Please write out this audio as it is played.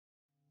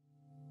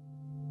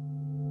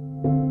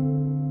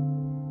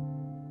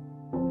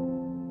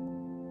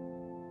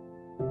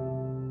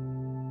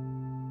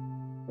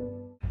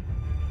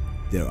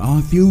There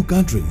are few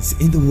countries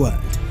in the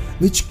world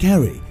which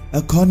carry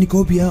a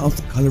cornucopia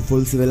of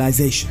colorful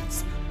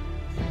civilizations,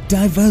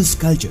 diverse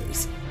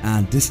cultures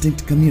and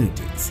distinct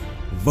communities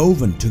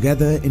woven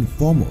together in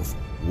form of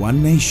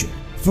one nation.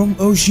 From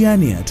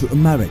Oceania to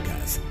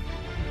Americas,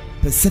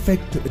 Pacific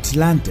to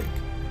Atlantic,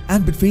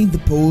 and between the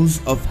poles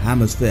of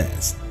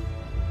hemispheres.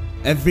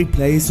 Every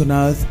place on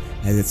earth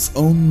has its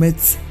own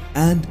myths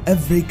and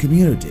every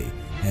community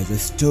has a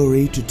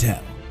story to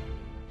tell.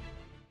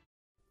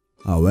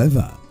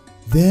 However,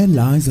 there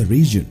lies a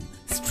region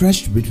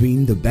stretched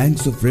between the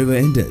banks of River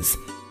Indus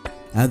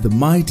and the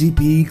mighty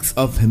peaks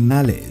of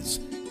Himalayas,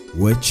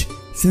 which,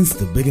 since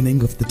the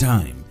beginning of the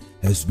time,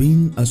 has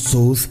been a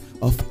source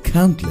of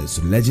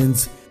countless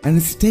legends and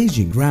a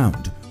staging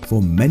ground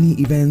for many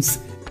events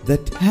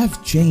that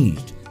have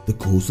changed the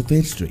course of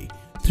history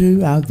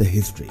throughout the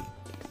history.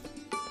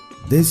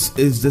 This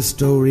is the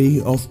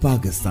story of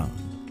Pakistan,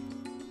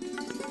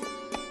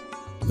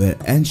 where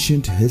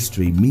ancient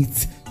history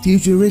meets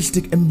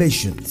futuristic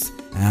ambitions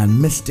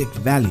and mystic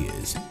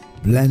values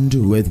blend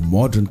with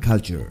modern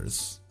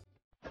cultures.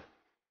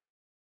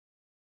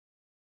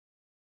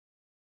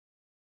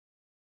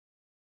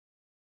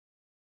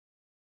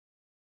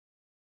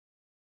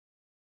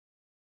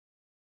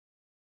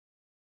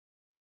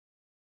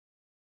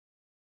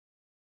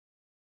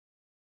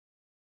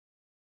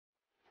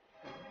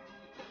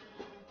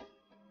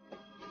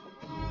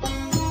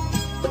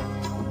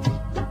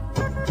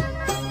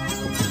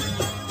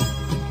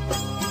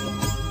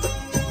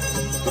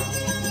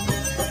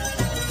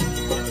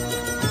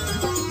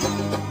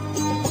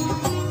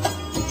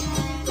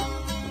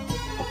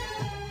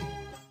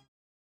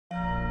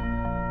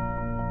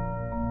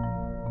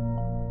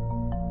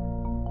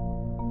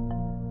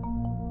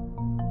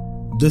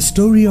 The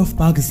story of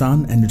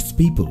Pakistan and its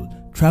people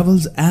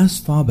travels as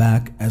far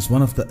back as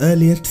one of the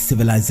earliest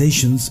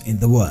civilizations in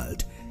the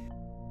world.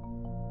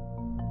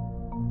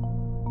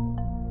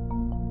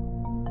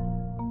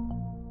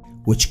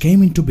 Which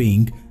came into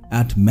being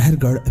at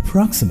Mehergarh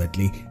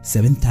approximately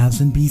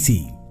 7000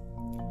 BC.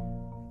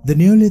 The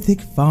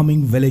Neolithic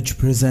farming village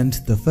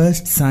present the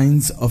first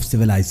signs of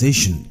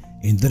civilization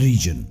in the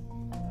region.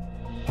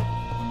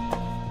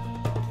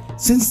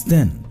 Since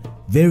then,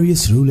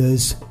 various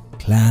rulers,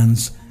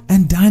 clans,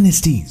 and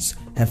dynasties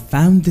have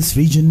found this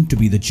region to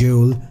be the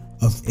jewel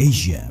of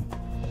Asia.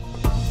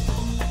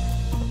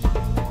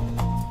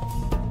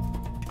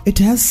 It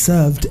has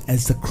served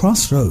as the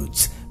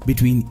crossroads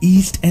between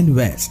East and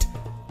West,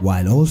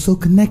 while also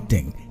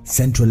connecting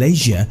Central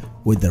Asia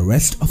with the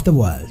rest of the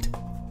world.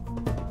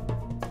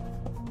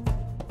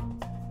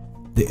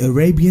 The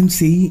Arabian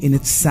Sea in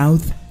its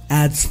south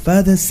adds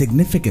further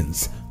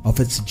significance of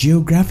its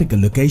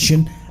geographical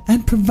location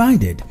and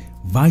provided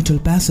vital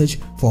passage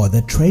for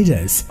the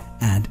traders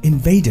and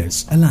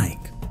invaders alike.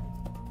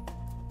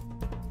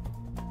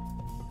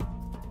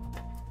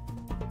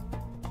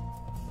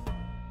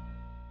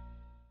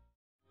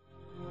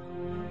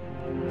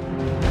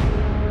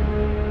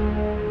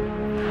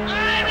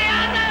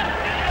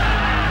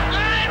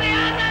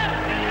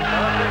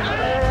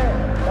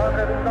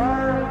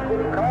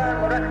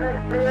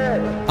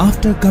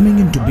 After coming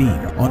into being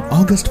on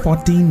August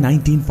 14,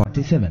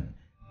 1947,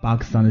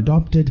 Pakistan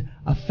adopted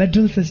a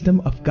federal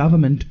system of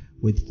government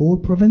with 4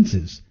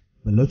 provinces,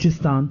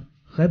 Balochistan,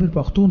 Khyber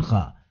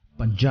Pakhtunkhwa,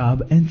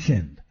 Punjab and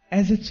Sindh,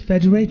 as its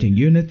federating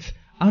units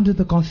under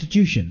the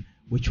constitution,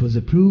 which was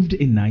approved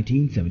in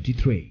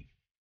 1973.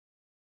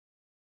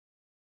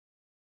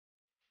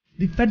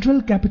 The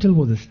federal capital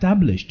was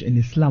established in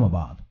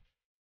Islamabad.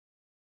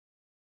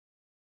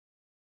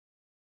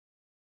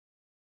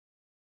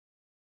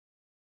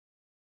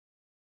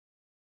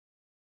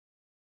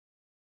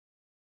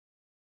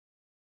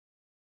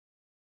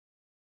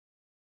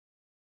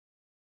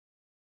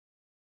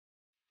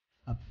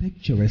 A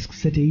picturesque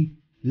city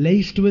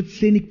laced with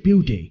scenic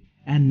beauty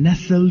and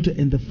nestled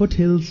in the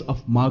foothills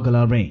of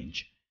Margala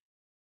range.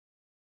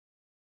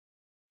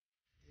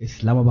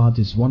 Islamabad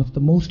is one of the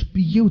most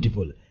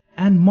beautiful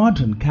and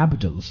modern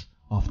capitals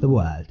of the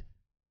world.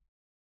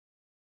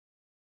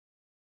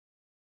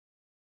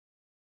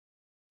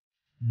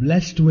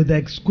 Blessed with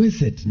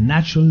exquisite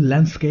natural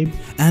landscape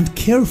and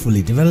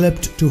carefully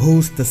developed to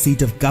host the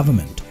seat of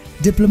government,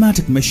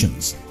 diplomatic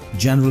missions,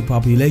 general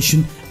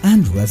population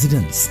and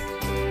residents.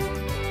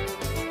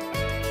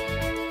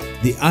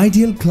 The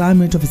ideal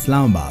climate of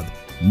Islamabad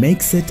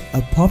makes it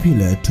a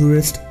popular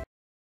tourist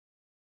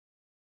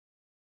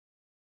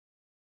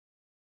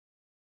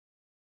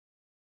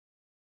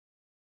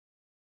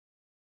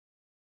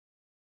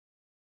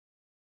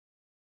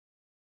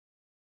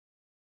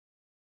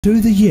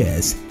Through the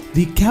years,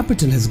 the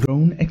capital has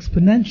grown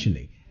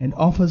exponentially and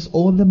offers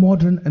all the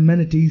modern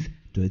amenities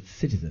to its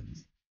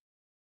citizens.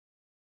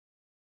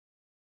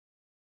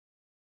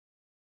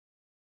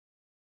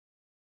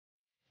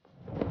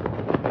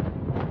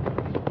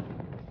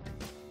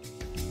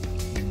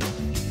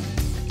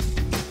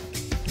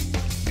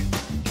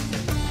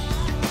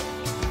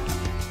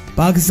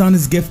 Pakistan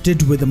is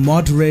gifted with a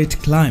moderate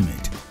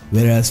climate,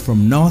 whereas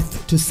from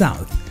north to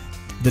south,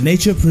 The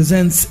nature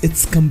presents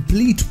its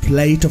complete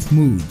plate of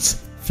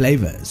moods,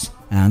 flavors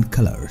and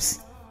colors.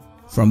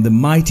 From the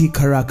mighty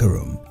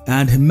Karakoram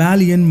and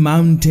Himalayan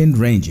mountain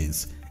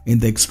ranges in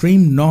the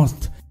extreme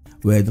north,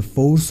 where the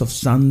force of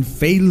sun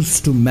fails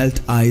to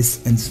melt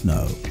ice and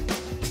snow,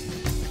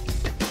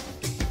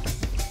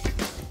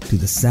 to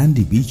the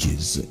sandy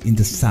beaches in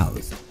the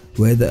south,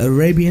 where the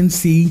Arabian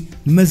Sea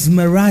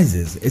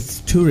mesmerizes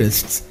its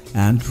tourists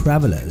and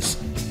travelers.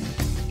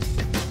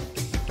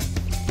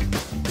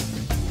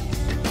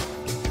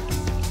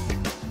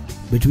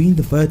 Between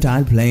the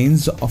fertile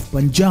plains of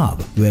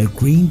Punjab, where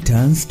green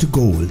turns to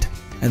gold,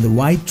 and the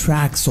wide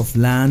tracts of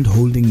land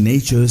holding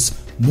nature's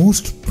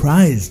most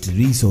prized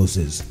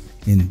resources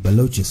in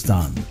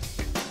Balochistan.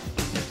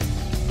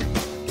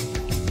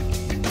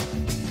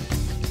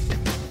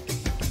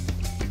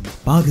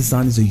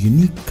 Pakistan is a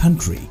unique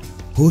country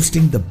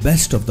hosting the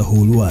best of the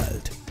whole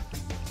world.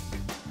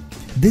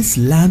 This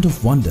land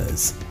of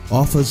wonders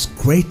offers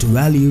great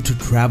value to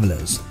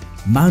travelers,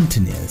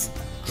 mountaineers,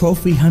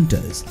 trophy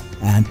hunters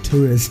and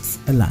tourists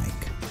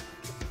alike.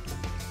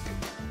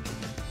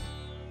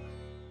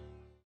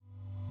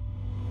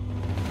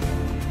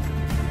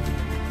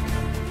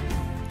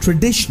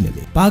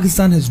 Traditionally,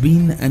 Pakistan has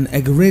been an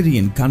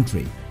agrarian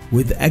country,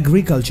 with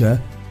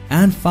agriculture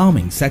and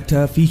farming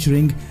sector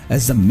featuring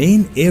as the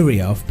main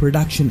area of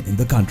production in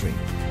the country.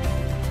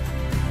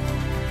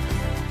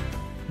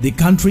 The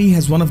country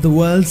has one of the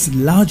world's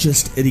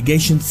largest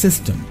irrigation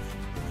system,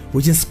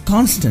 which is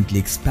constantly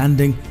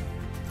expanding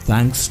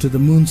thanks to the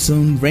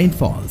monsoon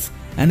rainfalls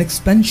and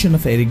expansion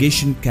of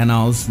irrigation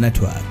canals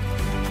network.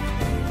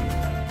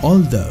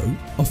 Although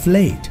of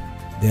late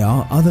there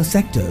are other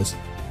sectors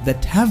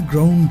that have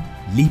grown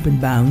leap and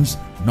bounds,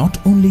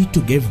 not only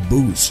to give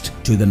boost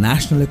to the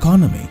national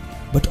economy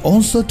but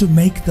also to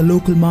make the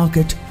local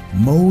market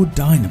more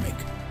dynamic,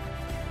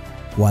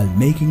 while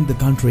making the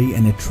country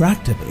an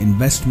attractive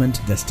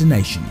investment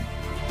destination.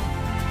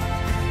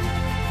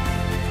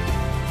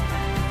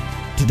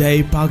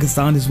 Today,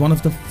 Pakistan is one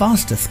of the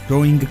fastest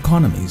growing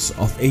economies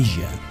of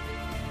Asia.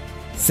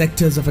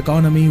 Sectors of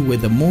economy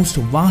with the most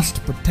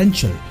vast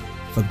potential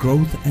for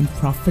growth and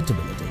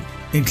profitability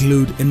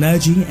include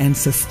energy and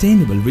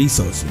sustainable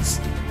resources,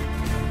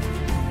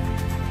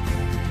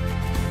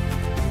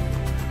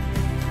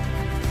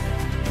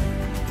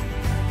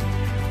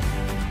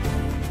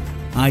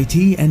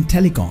 IT and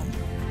telecom,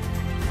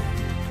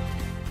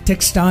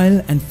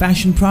 textile and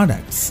fashion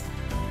products,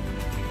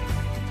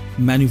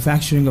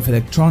 manufacturing of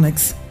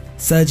electronics,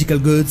 surgical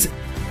goods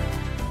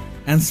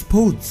and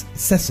sports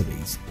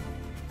accessories,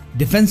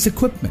 defense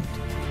equipment,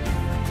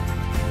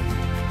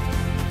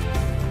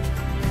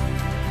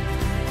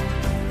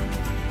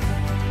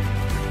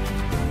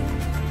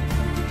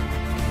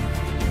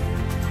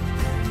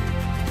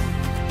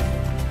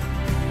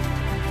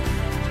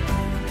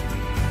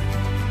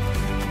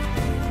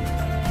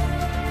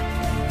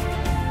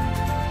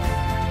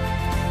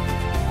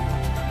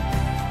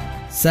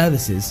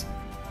 services,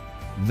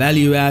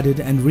 value-added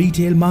and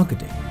retail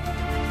marketing,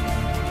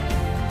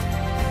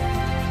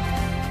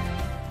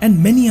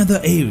 and many other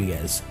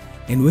areas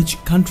in which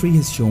country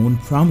has shown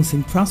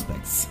promising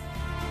prospects.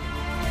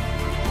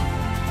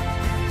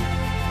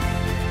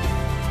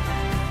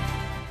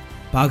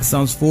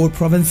 Pakistan's 4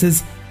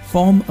 provinces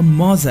form a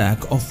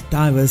mosaic of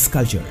diverse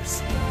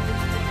cultures.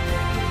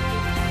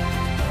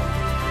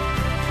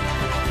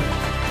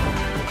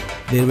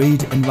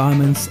 Varied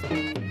environments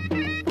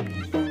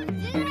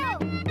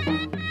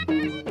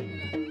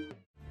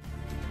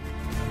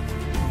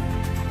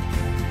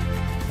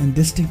and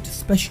distinct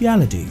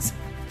specialities.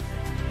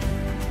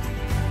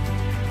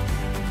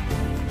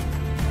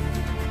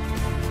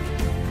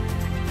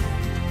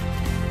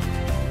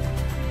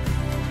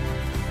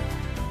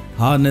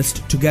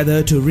 Harnessed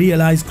together to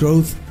realize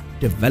growth,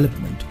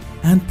 development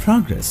and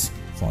progress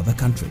for the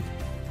country.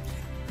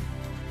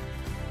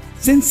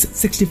 Since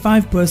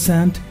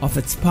 65% of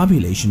its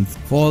population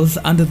falls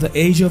under the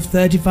age of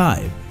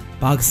 35,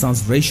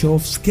 Pakistan's ratio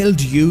of skilled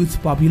youth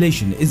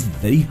population is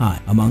very high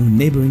among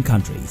neighboring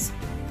countries.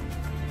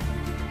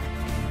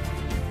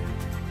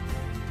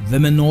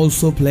 Women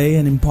also play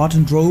an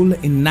important role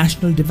in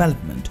national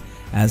development,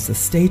 as the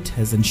state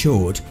has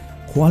ensured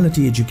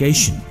quality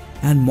education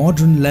and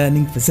modern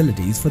learning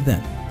facilities for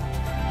them.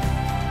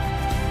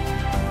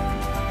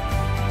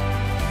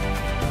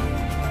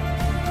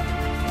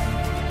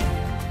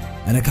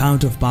 An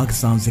account of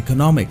Pakistan's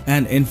economic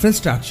and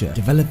infrastructure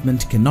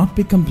development cannot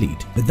be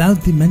complete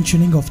without the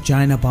mentioning of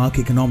China Pak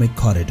Economic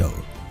Corridor,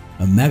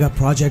 a mega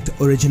project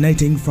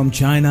originating from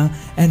China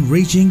and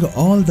reaching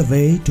all the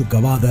way to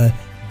Gwadar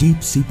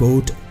deep sea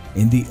port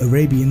in the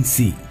Arabian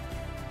Sea.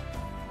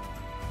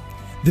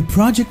 The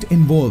project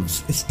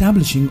involves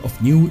establishing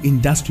of new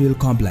industrial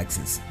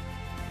complexes,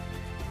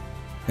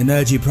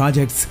 energy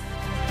projects,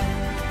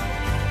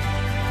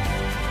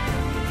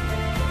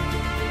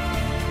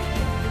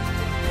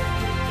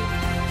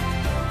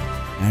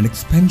 and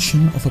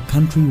expansion of a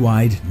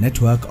country-wide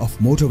network of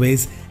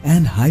motorways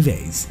and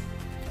highways.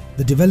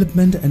 The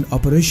development and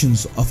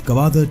operations of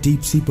Gwadar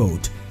deep sea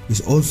port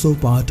is also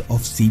part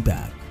of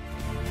CPAC.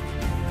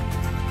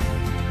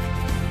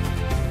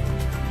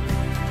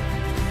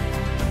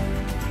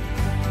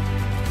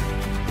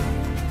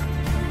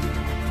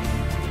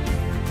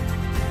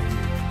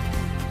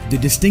 The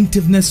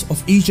distinctiveness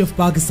of each of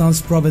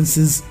Pakistan's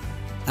provinces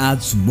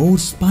adds more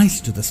spice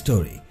to the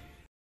story.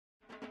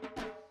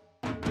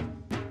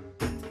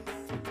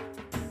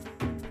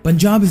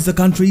 Punjab is the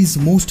country's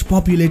most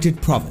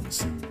populated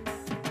province.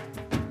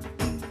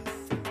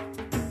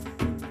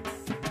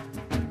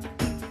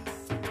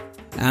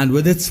 And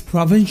with its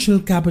provincial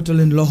capital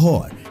in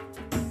Lahore,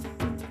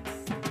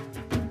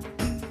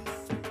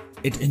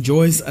 it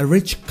enjoys a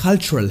rich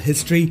cultural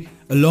history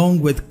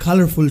along with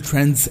colorful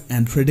trends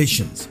and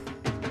traditions.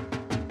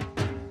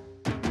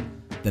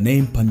 The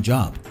name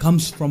Punjab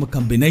comes from a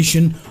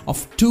combination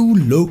of two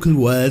local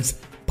words,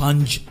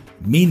 Panj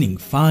meaning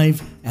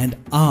five and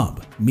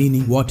Aab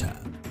meaning water.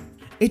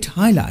 It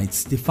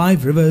highlights the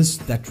 5 rivers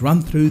that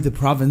run through the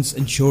province,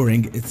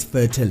 ensuring its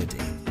fertility.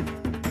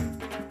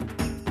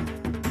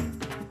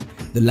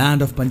 The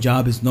land of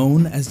Punjab is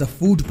known as the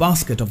food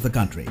basket of the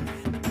country,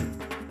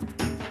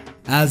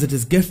 as it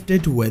is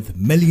gifted with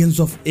millions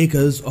of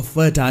acres of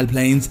fertile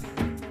plains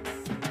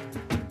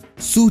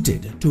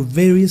suited to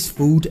various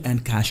food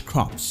and cash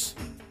crops.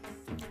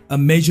 A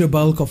major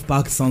bulk of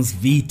Pakistan's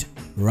wheat,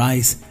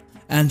 rice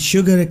and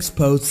sugar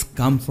exports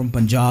come from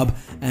Punjab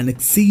and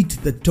exceed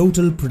the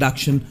total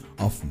production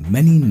of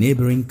many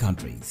neighboring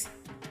countries.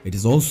 It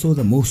is also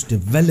the most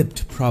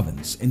developed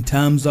province in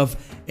terms of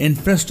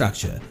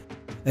infrastructure,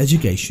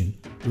 education,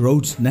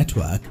 roads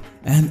network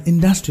and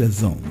industrial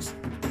zones.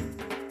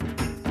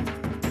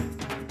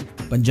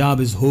 Punjab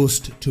is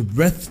host to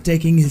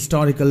breathtaking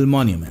historical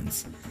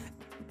monuments,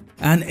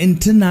 an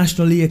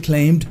internationally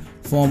acclaimed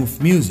form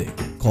of music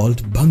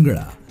called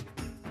Bhangra,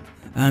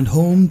 and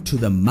home to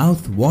the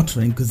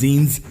mouth-watering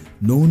cuisines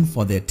known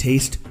for their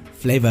taste,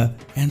 flavor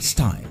and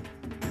style.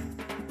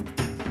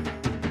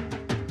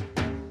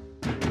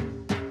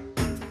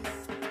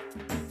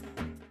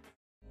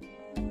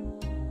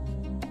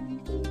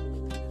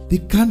 The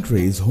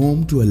country is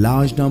home to a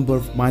large number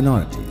of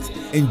minorities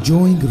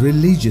enjoying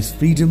religious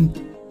freedom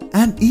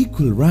and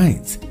equal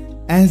rights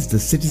as the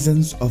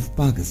citizens of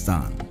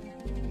Pakistan.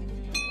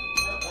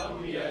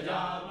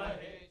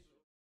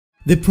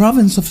 The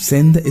province of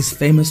Sindh is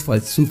famous for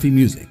its Sufi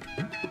music,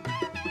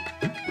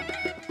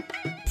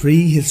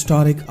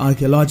 prehistoric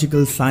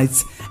archaeological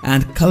sites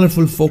and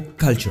colorful folk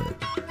culture.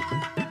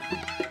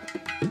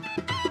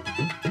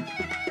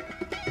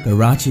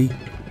 Karachi,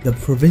 the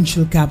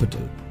provincial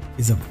capital,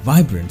 is a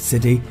vibrant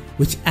city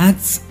which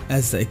acts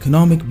as the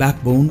economic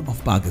backbone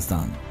of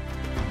Pakistan.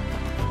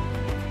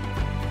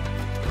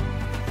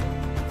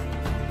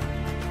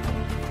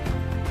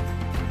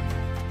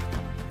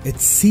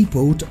 Its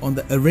seaport on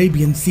the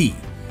Arabian Sea,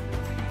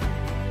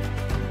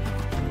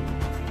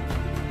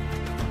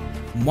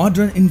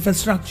 modern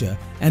infrastructure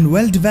and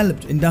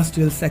well-developed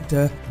industrial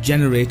sector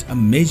generate a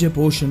major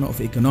portion of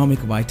economic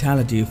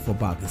vitality for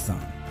Pakistan.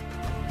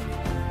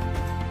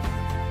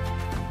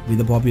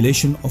 With a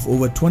population of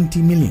over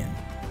 20 million,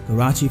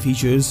 Karachi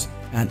features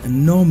an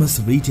enormous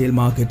retail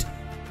market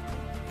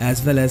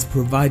as well as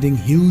providing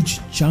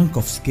huge chunk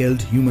of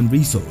skilled human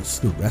resource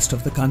to the rest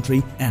of the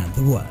country and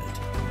the world.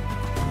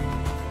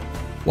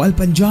 While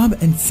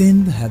Punjab and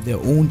Sindh have their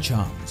own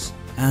charms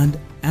and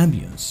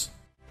ambience,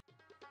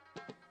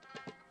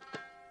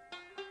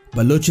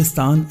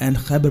 Balochistan and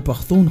Khyber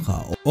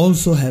Pakhtunkhwa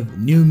also have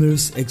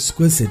numerous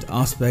exquisite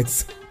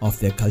aspects of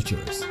their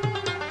cultures.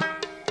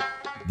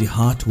 The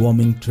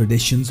heartwarming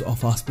traditions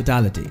of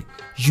hospitality,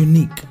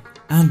 unique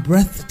and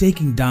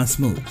breathtaking dance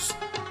moves,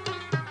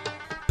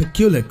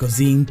 peculiar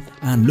cuisine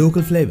and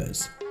local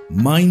flavors,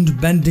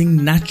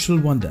 mind-bending natural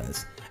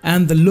wonders,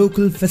 and the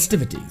local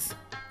festivities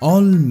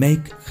all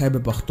make Khyber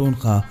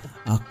Pakhtunkhwa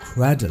a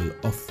cradle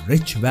of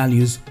rich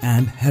values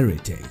and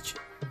heritage.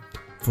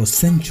 For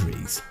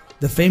centuries,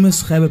 the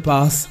famous Khyber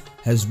Pass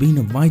has been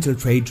a vital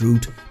trade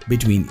route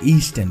between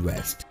East and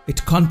West.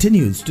 It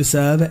continues to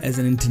serve as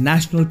an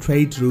international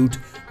trade route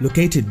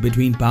located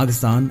between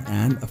Pakistan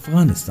and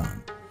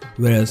Afghanistan,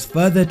 whereas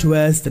further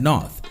towards the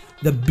north,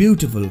 the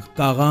beautiful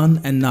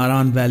Kaghan and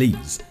Naran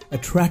valleys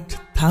attract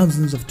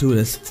thousands of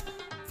tourists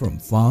from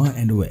far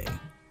and away.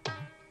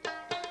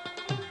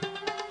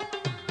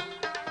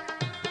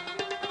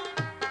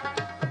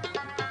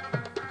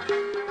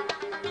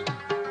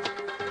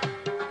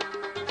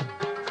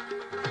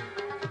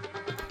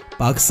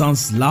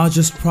 Pakistan's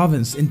largest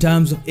province in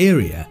terms of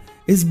area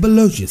is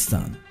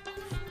Balochistan.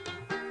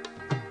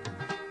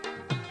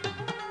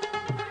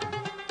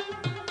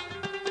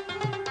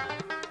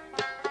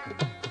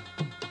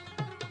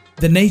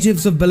 The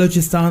natives of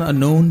Balochistan are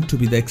known to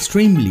be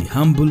extremely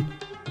humble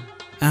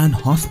and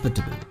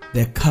hospitable.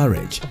 Their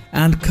courage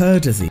and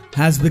courtesy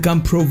has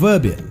become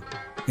proverbial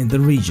in the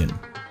region.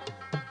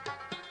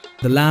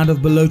 The land of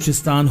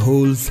Balochistan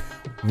holds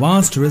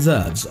vast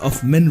reserves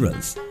of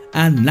minerals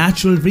and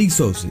natural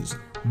resources,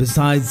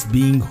 besides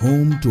being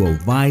home to a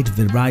wide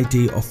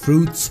variety of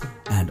fruits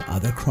and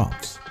other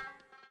crops.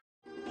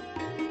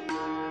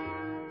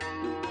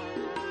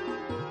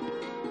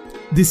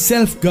 The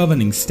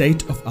self-governing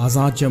state of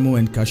Azad Jammu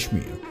and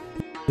Kashmir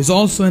is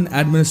also an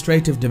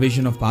administrative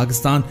division of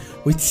Pakistan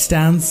which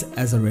stands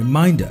as a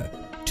reminder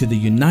to the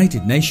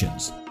United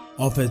Nations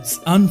of its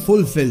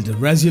unfulfilled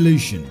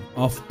resolution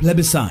of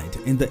plebiscite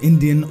in the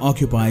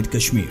Indian-occupied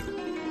Kashmir.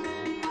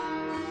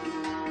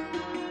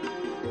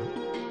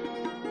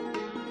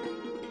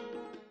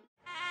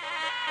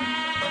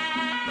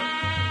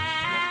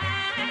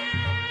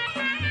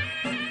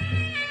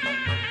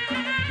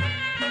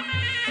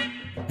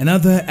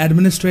 Another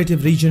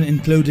administrative region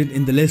included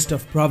in the list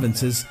of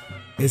provinces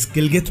is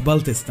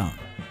Gilgit-Baltistan,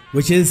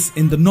 which is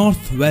in the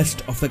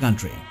northwest of the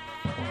country.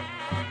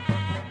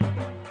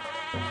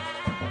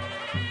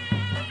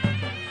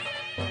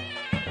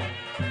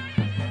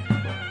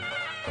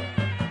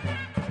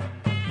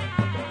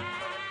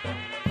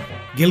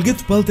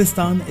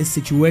 Gilgit-Baltistan is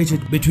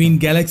situated between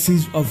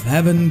galaxies of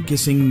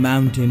heaven-kissing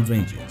mountain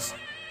ranges.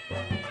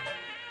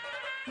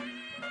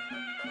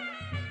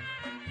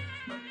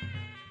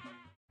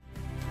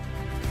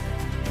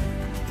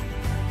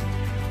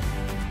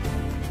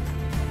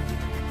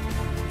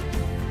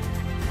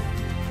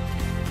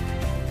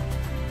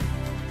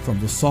 From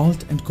the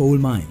salt and coal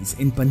mines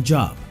in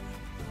Punjab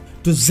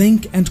to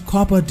zinc and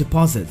copper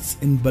deposits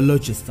in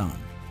Balochistan,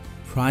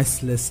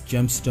 priceless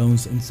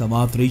gemstones in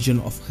Swat region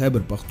of Khyber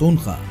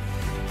Pakhtunkhwa,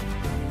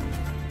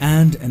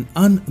 and an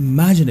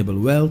unimaginable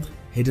wealth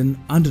hidden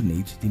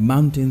underneath the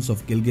mountains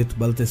of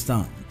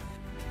Gilgit-Baltistan.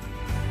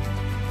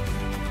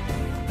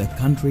 The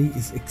country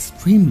is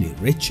extremely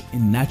rich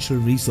in natural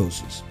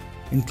resources,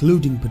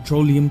 including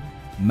petroleum,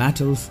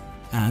 metals,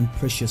 and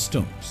precious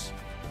stones.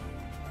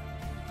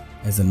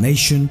 As a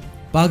nation,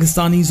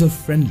 Pakistanis are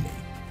friendly,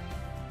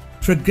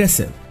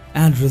 progressive,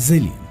 and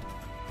resilient.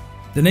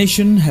 The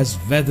nation has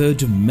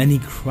weathered many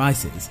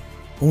crises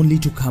only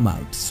to come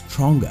out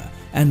stronger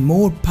and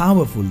more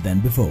powerful than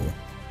before.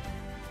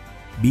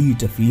 Be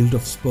it a field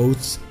of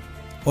sports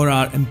or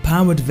our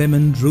empowered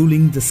women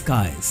ruling the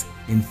skies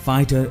in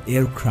fighter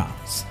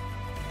aircrafts.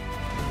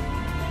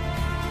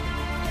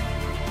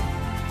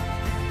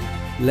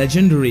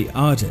 Legendary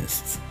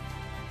artists,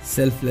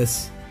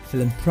 selfless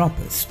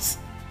philanthropists,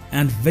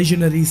 and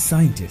visionary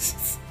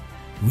scientists,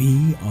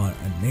 we are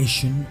a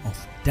nation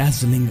of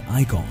dazzling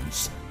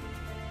icons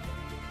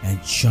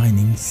and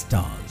shining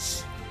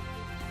stars.